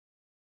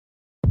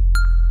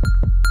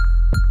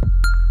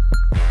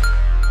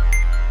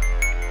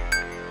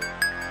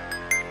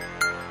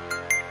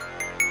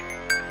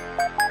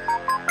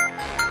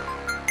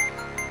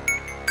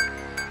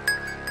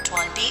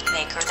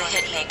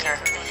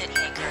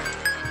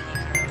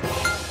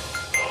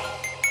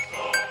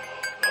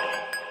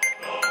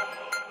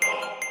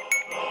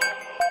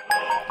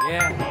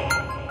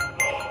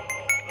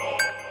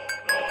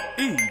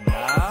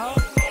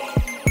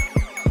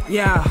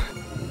Yeah.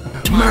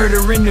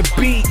 Murder in the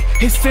beat,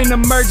 it's an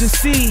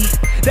emergency.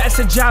 That's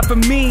a job for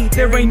me,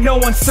 there ain't no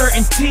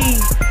uncertainty.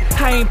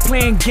 I ain't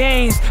playing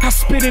games, I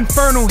spit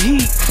infernal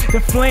heat. The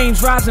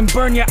flames rise and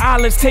burn your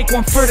eyelids, take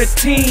one for the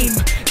team.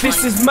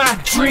 This is my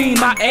dream,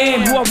 I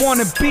am who I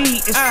wanna be.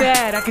 It's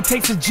sad, I can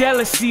taste the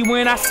jealousy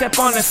when I step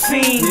on the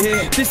scene.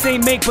 This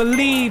ain't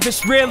make-believe,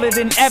 it's realer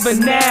than ever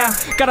now.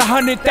 Got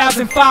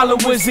 100,000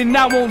 followers and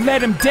I won't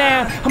let them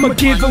down. I'ma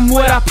give them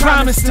what I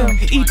promised them.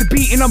 Eat the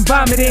beat and I'm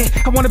vomiting.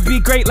 I wanna be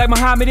great like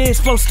Muhammad is.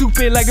 Flow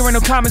stupid like there ain't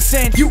no common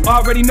sense. You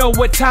already know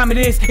what time it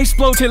is.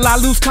 Explode till I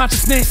lose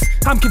consciousness.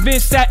 I'm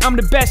convinced that I'm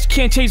the best. You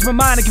can't change my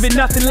mind and give it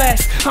nothing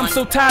less. I'm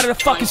so tired of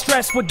the fucking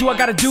stress. What do I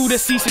gotta do to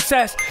see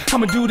success?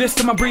 I'ma do this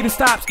till my breathing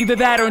stops. Either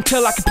that or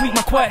until I complete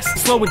my quest.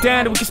 Slow it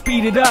down and we can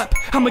speed it up.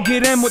 I'ma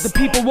get in what the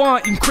people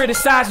want. You can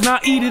criticize and I'll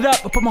eat it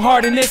up. I put my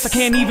heart in this, I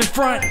can't even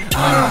front.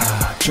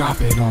 Drop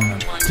it on them,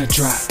 to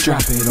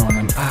drop it on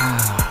them.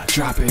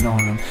 Drop it on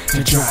them,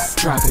 to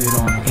drop it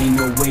on them. Ain't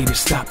no way to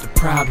stop the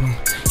problem.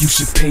 You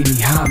should pay me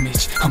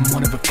homage. I'm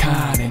one of a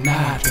kind and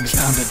I think it's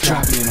time to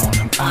drop it on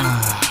them.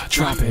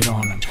 Drop it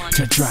on them,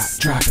 to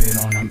drop it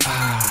on them.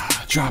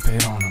 Drop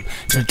it on them,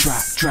 to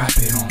drop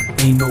it on them.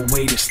 Ain't no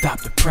way to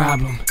stop the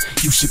problem.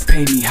 You should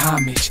pay me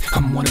homage.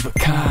 I'm one of a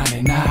kind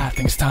and I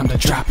think it's time to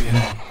drop it on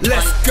them.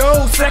 Let's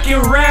go,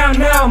 second round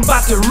now, I'm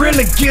about to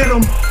really get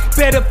them.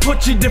 Better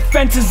put your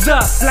defenses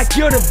up like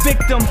you're the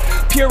victim.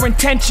 Pure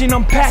intention,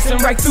 I'm passing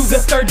right through the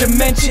third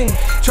dimension.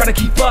 Try to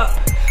keep up,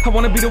 I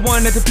wanna be the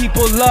one that the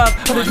people love.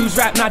 Other dudes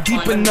rap not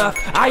deep enough,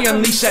 I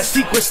unleash that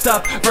secret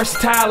stuff.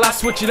 Versatile, I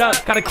switch it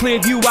up. Got a clear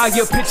view while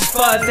your pitches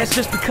fuzz. That's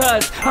just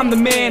because I'm the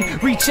man.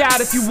 Reach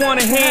out if you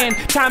want a hand.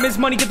 Time is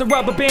money, get the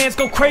rubber bands.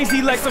 Go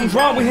crazy like something's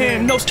wrong with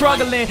him. No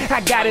struggling,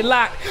 I got it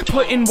locked.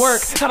 Put in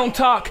work, I don't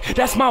talk,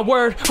 that's my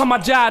word. On my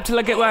job, till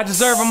I get what I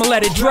deserve, I'ma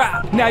let it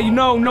drop. Now you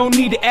know, no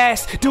need to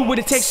ask. Do what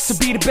it takes to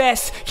be the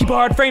best. Keep a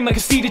hard frame like a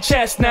seated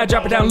chest. Now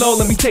drop it down low,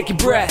 let me take your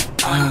breath.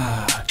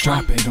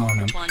 Drop it on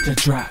them, to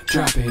drop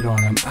it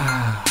on them.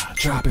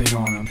 Drop it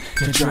on them,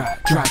 to drop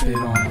it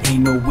on them.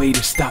 Ain't no way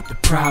to stop the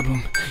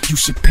problem. You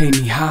should pay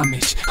me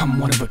homage. I'm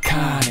one of a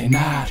kind and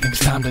I think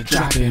it's time to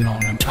drop it on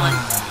them.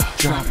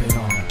 Drop it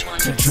on them,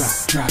 to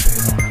drop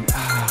it on them.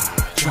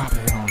 Drop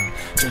it on them,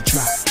 to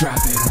drop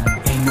it on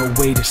them. Ain't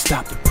no way to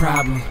stop the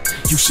problem.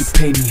 You should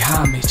pay me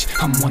homage.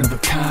 I'm one of a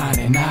kind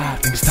and I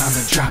think it's time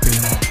to drop it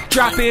on them.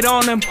 Drop it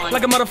on them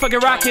like a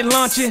motherfucking rocket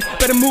launching.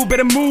 Better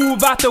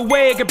move out the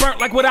way. Get burnt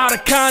like without a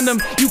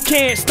condom. You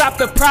can't stop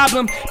the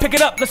problem. Pick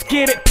it up, let's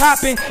get it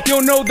poppin'. You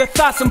don't know the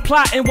thoughts I'm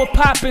plotting. We're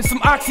popping some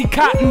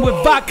Oxycontin with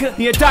vodka.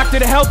 Need a doctor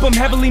to help him.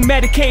 Heavily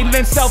medicated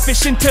and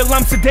selfish until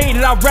I'm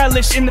sedated. I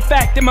relish in the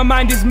fact that my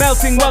mind is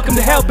melting. Welcome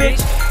to hell, bitch.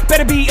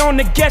 Better be on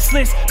the guest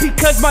list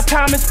because my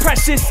time is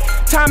precious.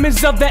 Time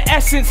is of the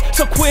essence,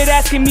 so quit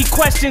asking me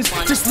questions.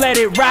 Just let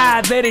it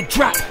ride, let it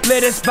drop,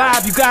 let us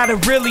vibe. You gotta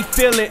really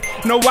feel it.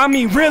 No, I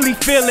mean really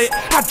feel it.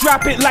 I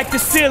drop it like the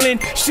ceiling.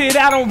 Shit,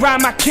 I don't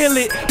rhyme, I kill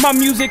it. My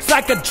music's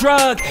like a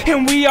drug,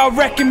 and we all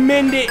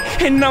recommend it.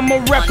 And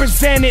I'ma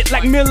represent it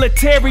like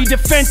military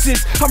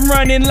defenses. I'm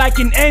running like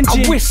an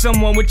engine. I wish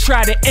someone would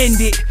try to end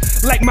it.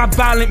 Like my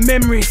violent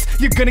memories,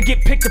 you're gonna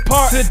get picked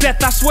apart to the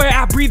death. I swear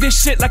I breathe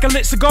this shit like a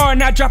lit cigar,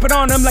 and I drop it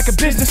on them like a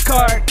business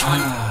card.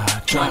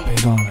 Drop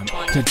it on them,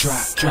 to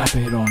drop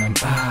it on them.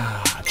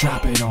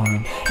 Drop it on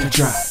them, to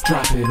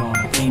drop it on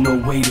them. Ain't no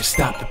way to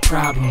stop the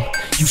problem.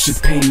 You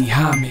should pay me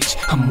homage.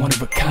 I'm one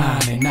of a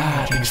kind and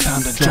I think it's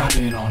time to drop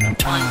it on them.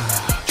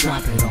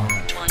 Drop it on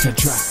them, to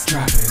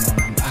drop it on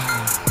them.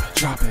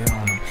 Drop it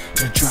on them,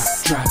 to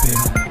drop it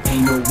on them.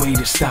 Ain't no way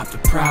to stop the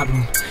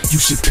problem. You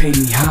should pay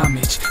me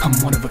homage. I'm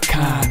one of a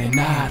kind and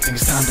I think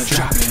it's time to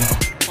drop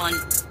it on them.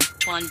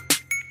 One.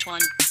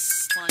 Twan.